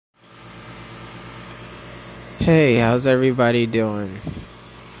Hey, how's everybody doing?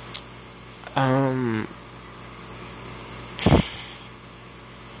 Um,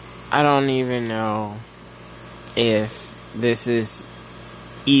 I don't even know if this is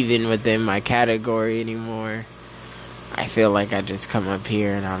even within my category anymore. I feel like I just come up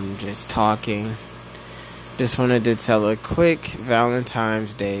here and I'm just talking. Just wanted to tell a quick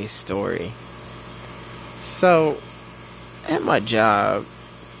Valentine's Day story. So, at my job,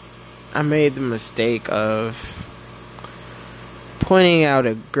 I made the mistake of pointing out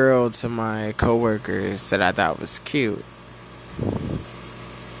a girl to my coworkers that I thought was cute.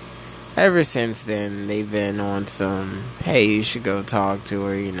 Ever since then, they've been on some, hey, you should go talk to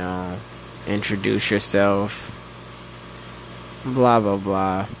her, introduce yourself, blah, blah,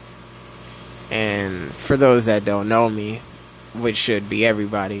 blah. And for those that don't know me, which should be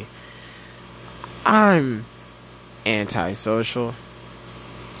everybody, I'm antisocial.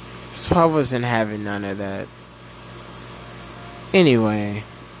 So I wasn't having none of that. Anyway,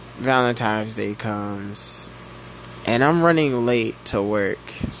 Valentine's Day comes, and I'm running late to work.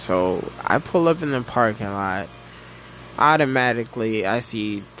 So I pull up in the parking lot. Automatically, I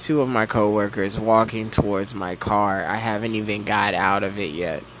see two of my coworkers walking towards my car. I haven't even got out of it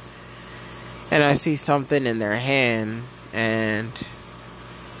yet. And I see something in their hand. And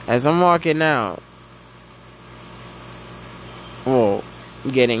as I'm walking out, well,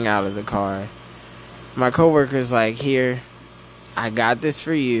 getting out of the car, my coworker's like, here, I got this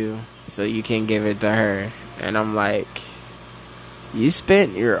for you so you can give it to her. And I'm like, you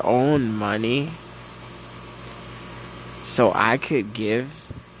spent your own money so I could give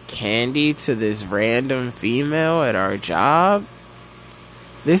candy to this random female at our job?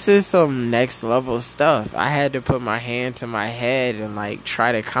 This is some next level stuff. I had to put my hand to my head and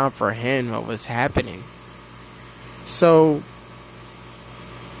try to comprehend what was happening. So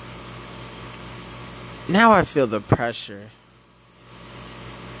now I feel the pressure.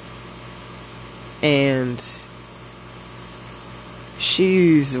 And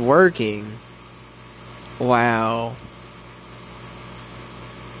she's working while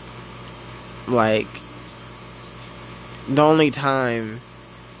the only time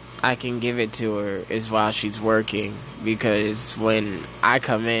I can give it to her is while she's working, because when I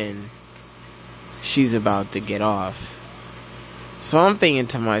come in, she's about to get off. So I'm thinking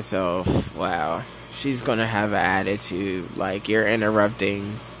to myself, wow, she's gonna have an attitude you're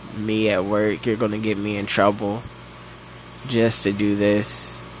interrupting me at work, you're gonna get me in trouble just to do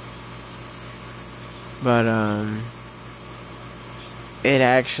this. But it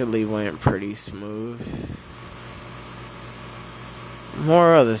actually went pretty smooth.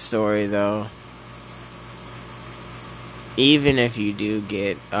 Moral of the story, though, even if you do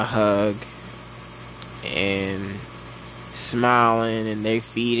get a hug and smiling and they're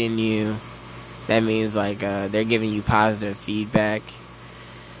feeding you, that means they're giving you positive feedback.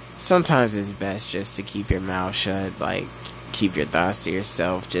 Sometimes it's best just to keep your mouth shut, keep your thoughts to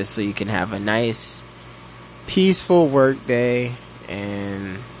yourself, just so you can have a nice, peaceful work day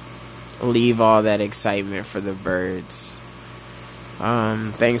and leave all that excitement for the birds.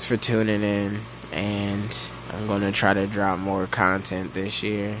 Thanks for tuning in, and I'm going to try to drop more content this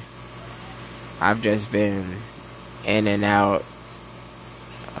year. I've just been in and out.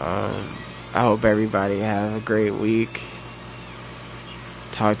 I hope everybody have a great week.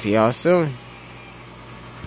 Talk to y'all soon.